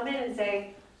that. Just come in and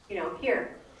say, you know,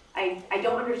 here, I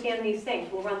don't understand these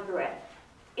things, we'll run through it.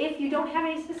 If you don't have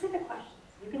any specific questions,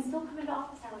 you can still come into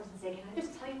office hours and say, can I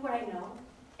just tell you what I know?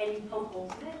 And you poke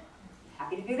holes in it.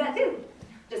 Happy to do that too.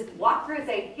 Just walk through and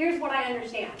say, here's what I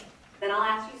understand. Then I'll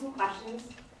ask you some questions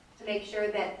to make sure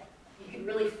that you can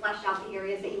really flesh out the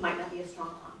areas that you might not be as strong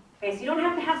on. Okay, so you don't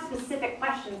have to have specific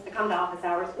questions to come to office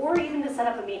hours or even to set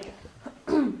up a meeting.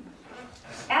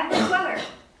 Adverse weather.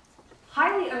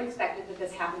 Highly unexpected that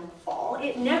this happened in the fall.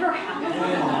 It never happened in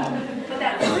the fall. But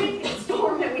that freak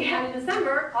storm that we had in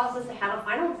December caused us to have a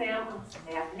final exam on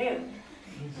Sunday afternoon.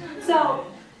 So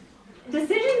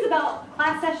decisions about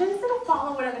class sessions, it'll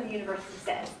follow whatever the university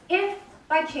says. If,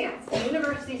 by chance, the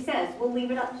university says, we'll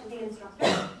leave it up to the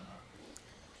instructor,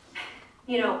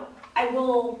 I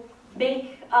will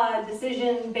make a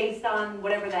decision based on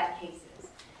whatever that case is.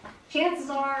 Chances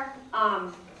are,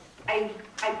 I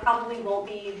probably won't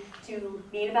be too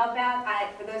mean about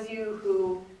that. For those of you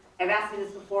who have asked me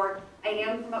this before, I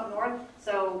am from up north,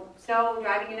 so snow,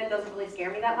 driving in it doesn't really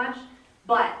scare me that much.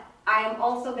 But I have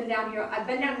also been down here, I've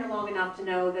been down here long enough to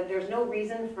know that there's no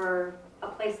reason for a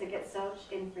place that gets such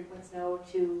infrequent snow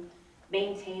to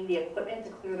maintain the equipment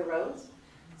to clear the roads.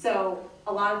 So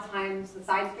a lot of times the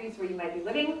side streets where you might be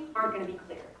living aren't going to be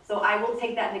clear. So I will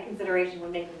take that into consideration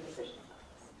when making a decision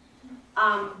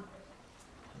about this.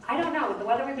 I don't know, with the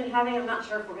weather we've been having, I'm not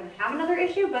sure if we're going to have another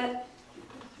issue, but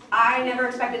I never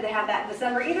expected to have that in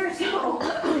December either, so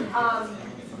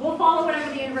we'll follow whatever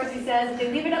the university says. If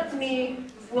they leave it up to me,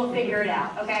 we'll figure it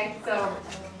out, okay? So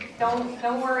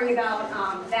don't worry about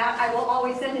that. I will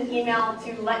always send an email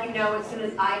to let you know as soon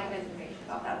as I have information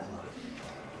about that as well.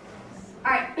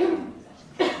 All right,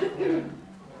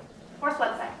 course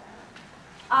website.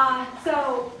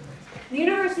 So the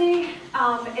university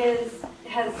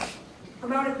has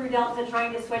promoted through Delta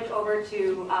trying to switch over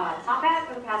to Top Hat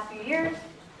for the past few years.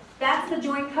 That's the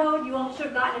join code. You all should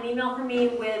have gotten an email from me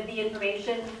with the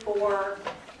information for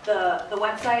the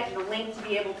website and the link to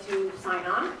be able to sign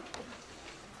on.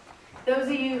 Those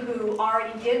of you who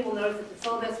already did will notice that the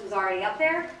syllabus was already up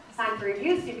there, signed for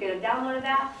review, so you could have downloaded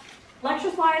that.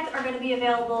 Lecture slides are going to be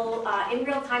available in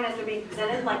real time as they're being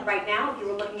presented, like right now. If you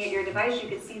were looking at your device, you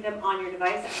could see them on your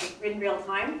device in real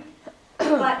time.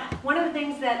 But one of the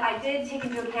things that I did take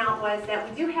into account was that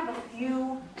we do have a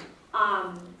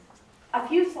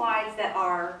few slides that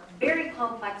are very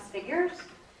complex figures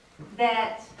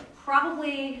that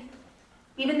probably,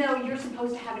 even though you're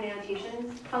supposed to have an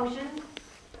annotation function,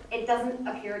 it doesn't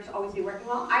appear to always be working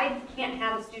well. I can't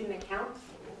have a student account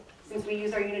since we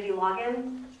use our Unity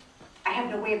login. I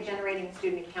have no way of generating a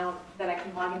student account that I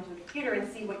can log into a computer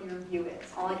and see what your view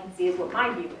is. All I can see is what my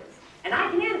view is. And I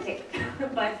can annotate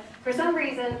it. But for some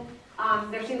reason,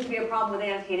 there seems to be a problem with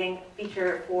annotating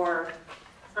feature for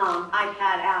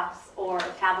iPad apps or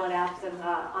tablet apps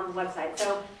on the website.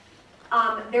 So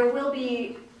there will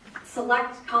be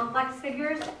select complex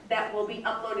figures that will be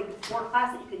uploaded before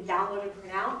class that you can download and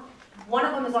print out. One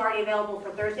of them is already available for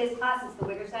Thursday's class. It's the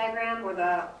Wiggers diagram or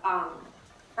the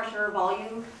pressure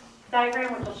volume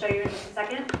diagram, which I'll show you in just a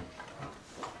second.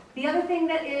 The other thing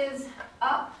that is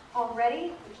up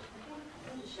already, which I think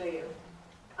I'll just show you.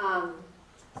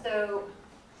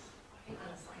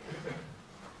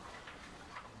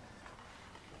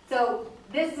 So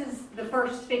this is the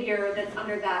first figure that's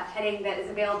under that heading that is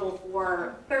available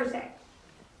for Thursday.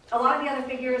 A lot of the other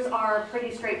figures are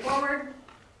pretty straightforward.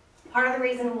 Part of the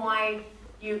reason why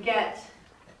you get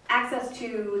access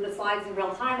to the slides in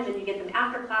real time and then you get them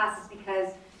after class is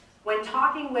because when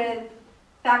talking with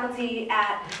faculty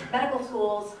at medical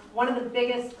schools, one of the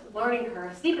biggest learning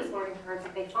curves, steepest learning curves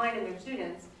that they find in their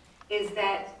students is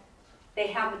that they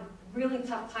have a really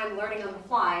tough time learning on the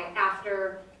fly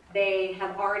after they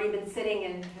have already been sitting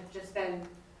and have just been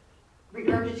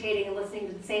regurgitating and listening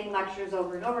to the same lectures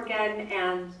over and over again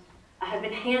and have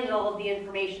been handed all of the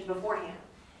information beforehand.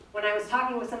 When I was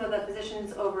talking with some of the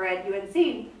physicians over at UNC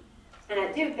and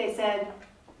at Duke, they said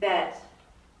that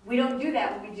we don't do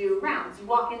that when we do rounds. You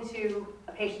walk into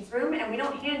a patient's room and we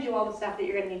don't hand you all the stuff that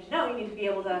you're going to need to know. You need to be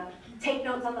able to take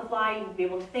notes on the fly, you need to be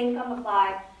able to think on the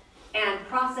fly, and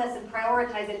process and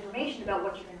prioritize information about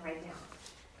what you're going to write down.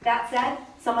 That said,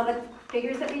 some of the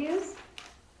figures that we use,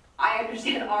 I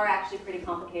understand are actually pretty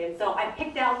complicated. So I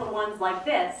picked out the ones like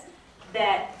this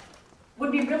that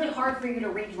would be really hard for you to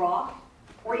redraw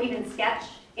or even sketch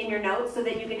in your notes so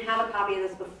that you can have a copy of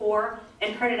this before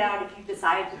and print it out if you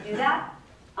decide to do that.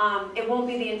 It won't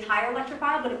be the entire lecture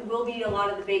file, but it will be a lot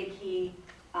of the big key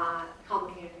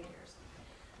complicated figures.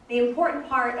 The important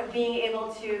part of being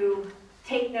able to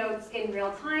take notes in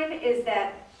real time is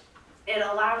that it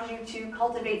allows you to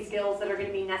cultivate skills that are going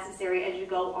to be necessary as you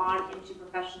go on into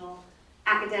professional,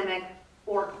 academic,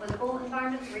 or clinical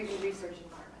environments, or even research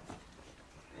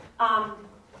environments.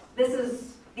 This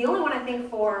is the only one I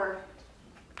think for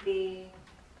the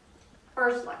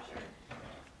first lecture.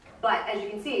 But as you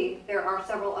can see, there are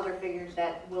several other figures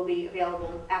that will be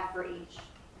available after each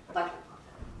lecture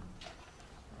content.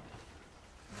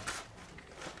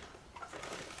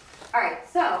 All right,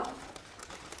 so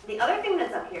the other thing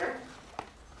that's up here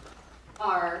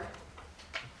are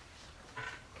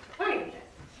learning objectives.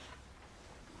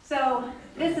 So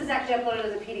this is actually uploaded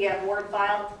as a PDF Word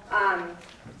file.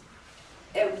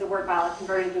 It was a Word file,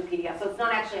 converted into a PDF, so it's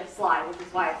not actually a slide, which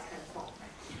is why it's kind of small.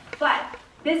 But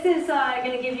this is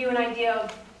going to give you an idea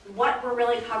of what we're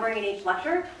really covering in each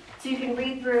lecture. So you can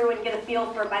read through and get a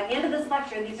feel for, by the end of this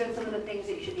lecture, these are some of the things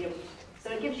that you should be able to do. So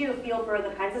it gives you a feel for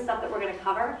the kinds of stuff that we're going to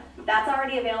cover. That's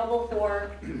already available for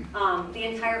the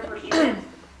entire first unit.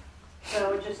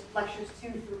 So it just lectures 2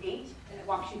 through 8, and it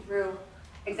walks you through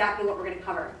exactly what we're going to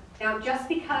cover. Now, just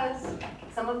because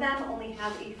some of them only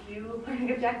have a few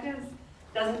learning objectives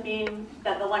doesn't mean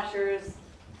that the lecture's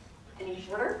any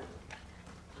shorter.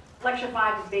 Lecture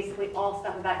 5 is basically all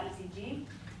stuff about ECG,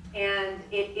 and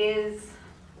it is,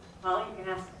 well, you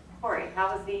can ask Corey,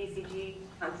 how was the ECG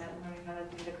content learning how to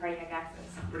do the cardiac axis?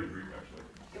 Pretty brief, actually.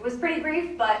 It was pretty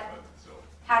brief, but Still.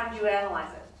 how did you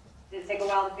analyze it? Did it take a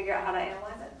while to figure out how to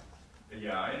analyze it?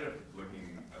 Yeah, I ended up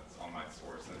looking at this online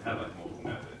source and it had like multiple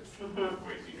methods.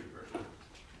 Way easier version.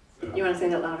 So. You want to say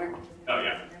that louder? Oh,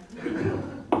 yeah.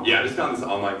 Yeah, I just found this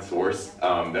online source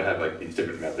that had like these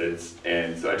different methods,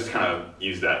 and so I just kind of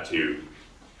used that to,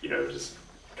 you know, just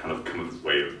kind of come up with this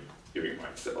way of doing it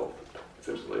myself,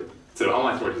 essentially. So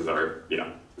online sources are, you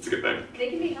know, it's a good thing. They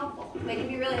can be helpful. They can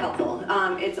be really helpful.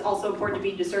 It's also important to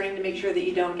be discerning to make sure that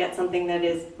you don't get something that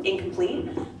is incomplete.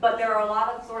 But there are a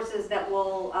lot of sources that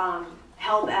will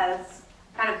help as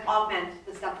kind of augment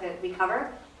the stuff that we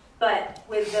cover. But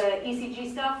with the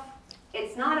ECG stuff,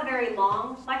 it's not a very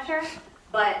long lecture,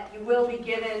 but you will be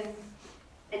given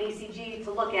an ECG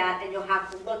to look at, and you'll have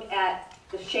to look at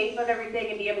the shape of everything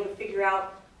and be able to figure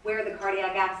out where the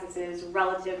cardiac axis is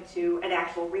relative to an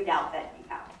actual readout that you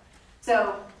have.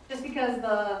 So just because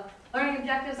the learning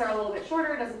objectives are a little bit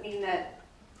shorter doesn't mean that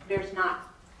there's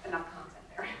not enough content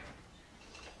there.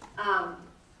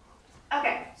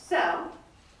 Okay, so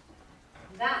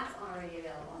that's already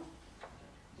available.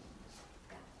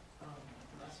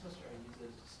 Last semester I used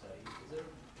those to study.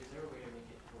 Is there a way to make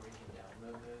it where we can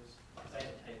download those? Because I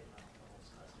had to type them out the whole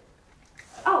semester.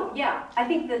 Oh yeah, I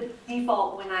think the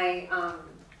default when I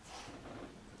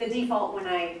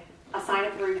assign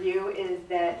it for review is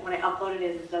that when I upload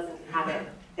it doesn't have it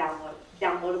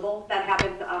downloadable. That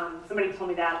happened. Somebody told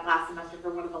me that last semester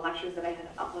for one of the lectures that I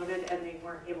had uploaded, and they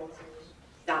weren't able to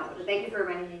download it. Thank you for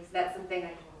reminding me, because that's something I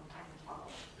can follow.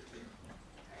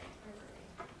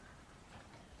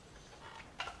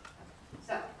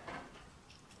 So,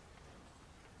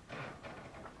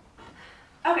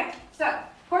 okay, so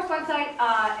course website,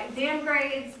 exam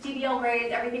grades, TBL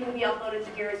grades, everything will be uploaded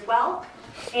to here as well.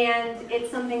 And it's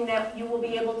something that you will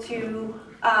be able to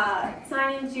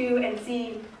sign into and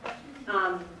see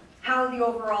how the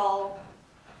overall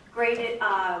grade,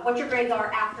 what your grades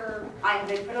are after I have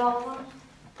input all of them.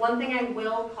 One thing I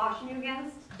will caution you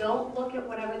against, don't look at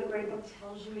whatever the grade book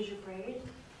tells you is your grade.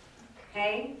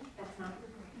 Okay? That's not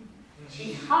your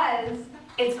grade. Because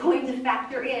it's going to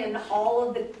factor in all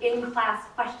of the in-class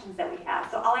questions that we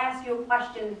have. So I'll ask you a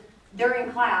question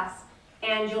during class,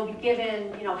 and you'll be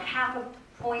given, you know, half a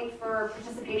point for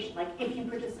participation, like if you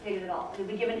participated at all. You'll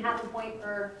be given half a point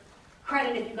for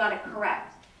credit if you got it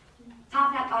correct.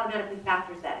 Top Hat automatically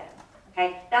factors that in,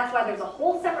 okay? That's why there's a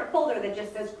whole separate folder that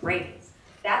just says grades.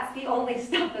 That's the only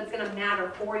stuff that's gonna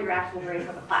matter for your actual grade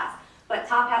for the class. But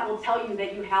Top Hat will tell you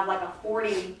that you have like a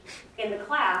 40 in the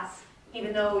class,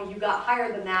 even though you got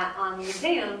higher than that on the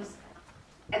exams,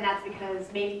 and that's because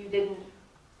maybe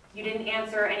you didn't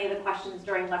answer any of the questions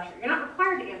during lecture. You're not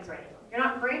required to answer any of them. You're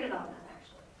not graded on them,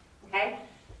 actually, okay?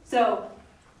 So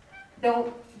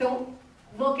don't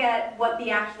look at what the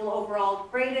actual overall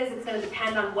grade is. It's gonna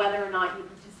depend on whether or not you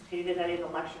participated in any of the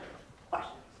lecture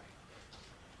questions.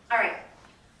 All right,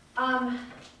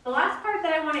 the last part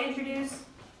that I wanna introduce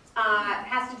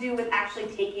has to do with actually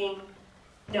taking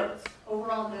notes,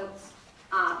 overall notes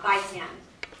by hand.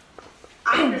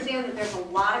 I understand that there's a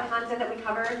lot of content that we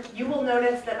covered. You will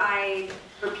notice that I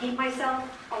repeat myself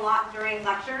a lot during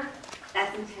lecture.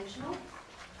 That's intentional.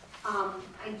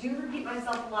 I do repeat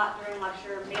myself a lot during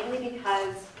lecture, mainly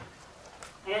because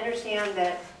I understand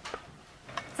that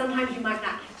sometimes you might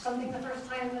not catch something the first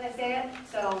time that I say it,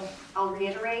 so I'll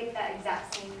reiterate that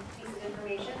exact same piece of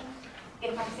information.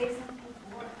 If I say something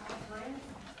 4 or 5 times,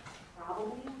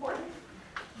 probably important.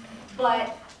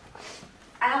 But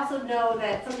I also know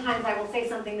that sometimes I will say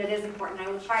something that is important. I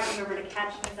will try to remember to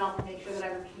catch myself and make sure that I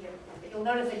repeat it. But you'll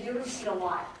notice I do repeat a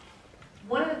lot.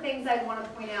 One of the things I want to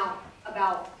point out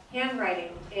about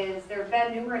handwriting is there have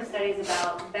been numerous studies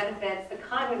about the benefits, the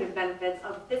cognitive benefits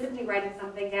of physically writing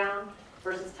something down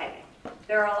versus typing.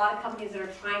 There are a lot of companies that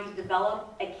are trying to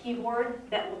develop a keyboard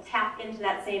that will tap into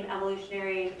that same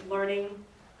evolutionary learning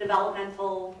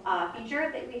developmental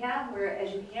feature that we have, where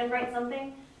as you handwrite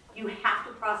something, you have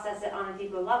to process it on a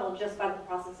deeper level just by the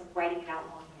process of writing it out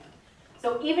longhand.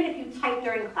 So even if you type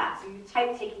during class or you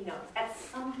type taking notes, at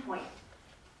some point,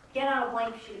 get out a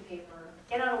blank sheet of paper,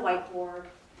 get out a whiteboard,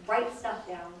 write stuff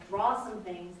down, draw some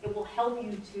things. It will help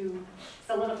you to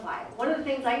solidify it. One of the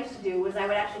things I used to do was I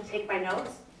would actually take my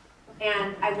notes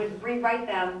and I would rewrite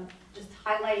them, just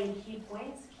highlighting key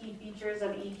points, key features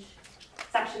of each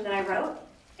section that I wrote.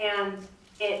 And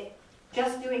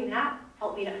just doing that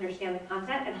helped me to understand the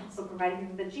content and also providing me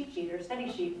with a cheat sheet or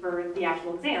study sheet for the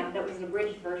actual exam that was an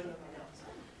abridged version of my notes.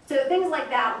 So things like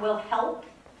that will help,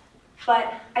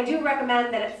 but I do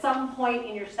recommend that at some point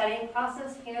in your studying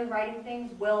process, handwriting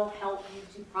things will help you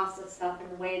to process stuff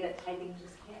in a way that typing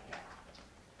just can't get.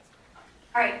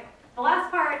 All right, the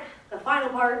last part, the final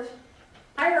part,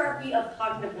 hierarchy of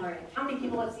cognitive learning. How many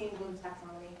people have seen Bloom's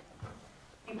taxonomy?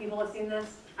 A few people have seen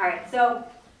this? All right, so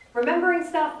remembering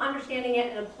stuff, understanding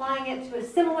it, and applying it to a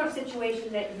similar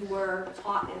situation that you were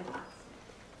taught in class.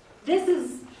 This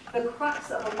is the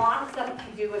crux of a lot of stuff that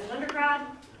you do as an undergrad.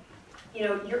 You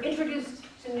know, you're introduced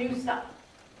to new stuff.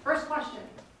 First question,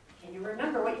 can you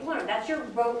remember what you learned? That's your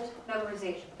rote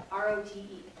memorization,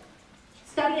 R-O-T-E.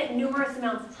 Study it numerous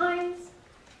amounts of times.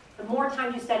 The more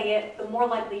times you study it, the more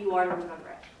likely you are to remember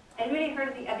it. Anybody heard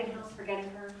of the Ebbinghaus forgetting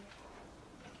curve?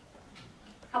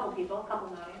 A couple people, a couple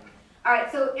nodding. All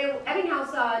right, so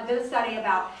Ebbinghaus did a study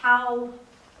about how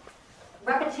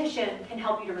repetition can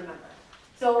help you to remember.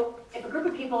 So if a group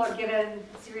of people are given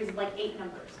a series of like 8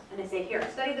 numbers, and they say, here,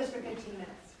 study this for 15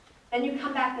 minutes. Then you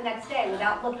come back the next day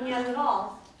without looking at it at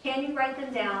all, can you write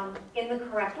them down in the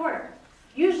correct order?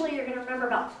 Usually you're going to remember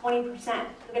about 20%.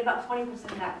 You'll get about 20%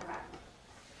 of that correct.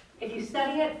 If you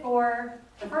study it for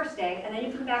the first day, and then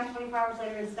you come back 24 hours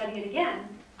later and study it again,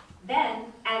 then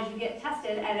as you get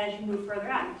tested and as you move further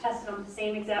out, you tested on the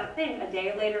same exact thing a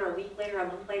day later, a week later, a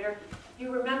month later,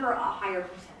 you remember a higher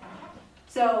percentage.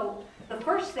 So the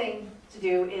first thing to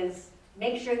do is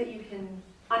make sure that you can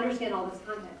understand all this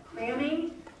content.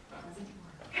 Cramming doesn't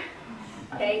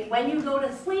work. Okay, when you go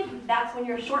to sleep, that's when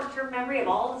your short-term memory of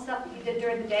all the stuff that you did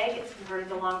during the day gets converted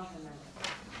to long-term memory.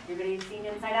 Everybody seen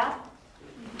Inside Out?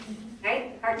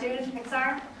 Right? Cartoon,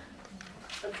 Pixar?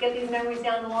 Let's get these memories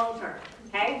down the long term.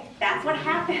 Okay? That's what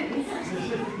happens.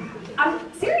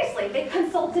 Seriously, they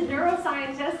consulted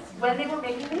neuroscientists when they were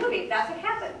making the movie. That's what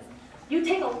happens. You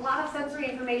take a lot of sensory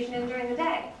information in during the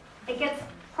day. It gets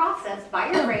processed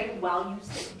by your brain while you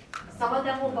sleep. Some of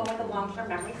them will go into long-term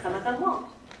memory, some of them won't.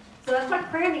 So that's why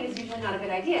cramming is usually not a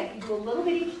good idea. If you do a little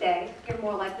bit each day, you're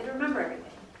more likely to remember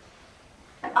everything.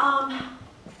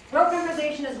 Rote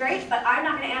memorization is great, but I'm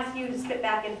not going to ask you to spit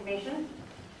back information.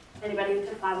 Anybody who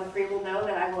took 503 will know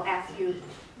that I will ask you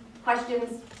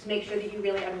questions to make sure that you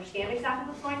really understand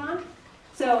exactly what's going on.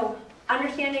 So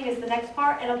understanding is the next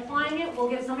part, and applying it, we'll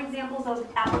give some examples of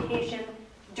application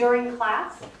during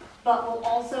class, but we'll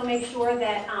also make sure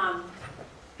that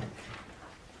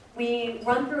we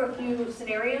run through a few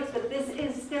scenarios, but this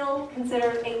is still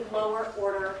considered a lower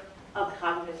order of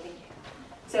cognitive thinking.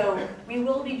 So we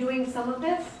will be doing some of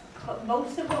this, but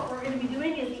most of what we're going to be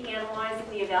doing is the analyzing,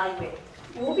 the evaluating.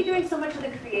 We won't be doing so much of the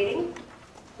creating.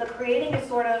 The creating is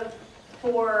sort of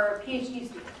for PhD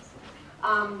students.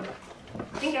 I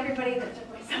think everybody that took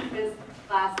my SumViz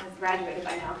class has graduated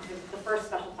by now, because it's the first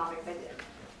special topics I did.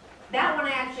 That one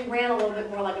I actually ran a little bit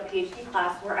more like a PhD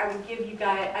class, where I would give you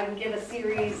guys, I would give a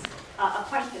series, a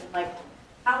question, like,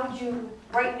 how would you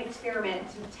write an experiment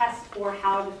to test for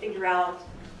how to figure out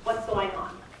what's going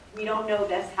on? We don't know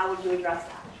this, how would you address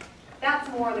that? That's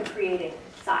more the creating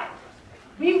side.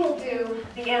 We will do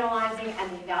the analyzing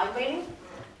and the evaluating.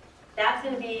 That's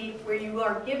going to be where you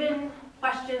are given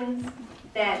questions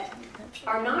that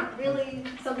are not really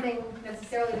something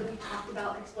necessarily that we talked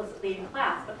about explicitly in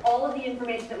class, but all of the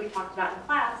information that we talked about in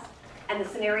class and the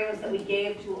scenarios that we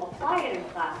gave to apply it in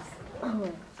class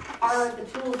are the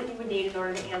tools that you would need in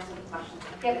order to answer the questions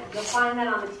given. You'll find that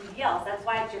on the TBLs. That's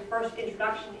why it's your first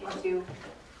introduction into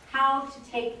how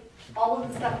to take all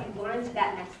of the stuff you've learned to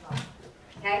that next level.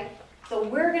 Okay? So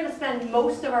we're going to spend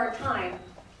most of our time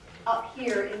up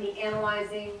here in the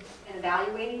analyzing and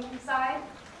evaluating side.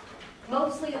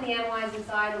 Mostly in the analyzing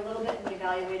side, a little bit in the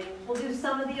evaluating. We'll do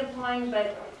some of the applying,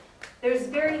 but there's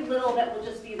very little that will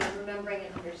just be the remembering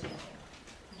and understanding.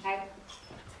 Okay?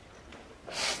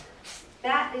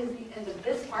 That is the end of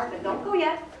this part, but don't go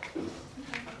yet.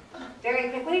 Very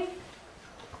quickly,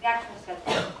 the actual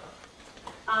schedule.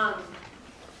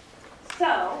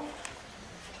 So,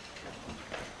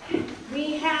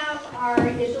 we have our,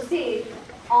 as you'll see,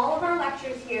 all of our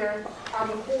lectures here are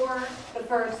before the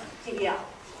first TBL.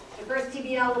 The first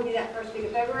TBL will be that first week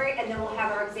of February, and then we'll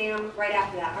have our exam right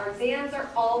after that. Our exams are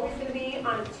always going to be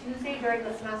on a Tuesday during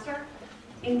the semester,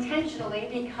 intentionally,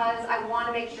 because I want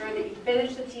to make sure that you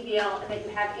finish the TBL and that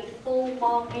you have a full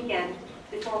long weekend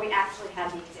before we actually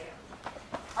have the exam.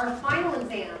 Our final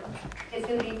exam is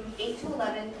going to be from 8 to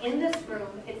 11 in this room.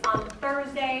 It's on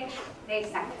Thursday, May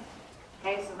 2nd.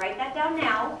 Okay, so write that down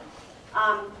now.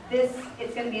 It's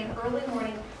going to be an early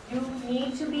morning. You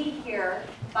need to be here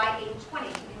by 8:20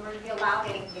 in order to be allowed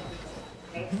anything.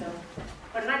 Okay, so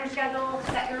put it on your schedule,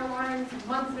 set your alarms,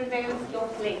 months in advance,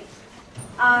 don't be late.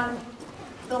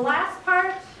 The last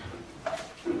part,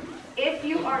 if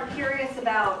you are curious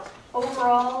about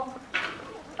overall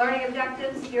learning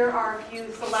objectives, here are a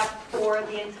few select for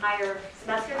the entire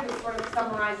semester. This sort of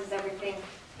summarizes everything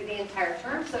for the entire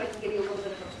term, so it can give you a little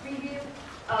bit of a preview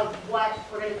of what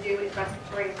we're going to do in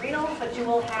respiratory and renal, but you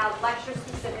will have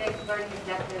lecture-specific learning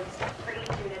objectives for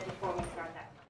each unit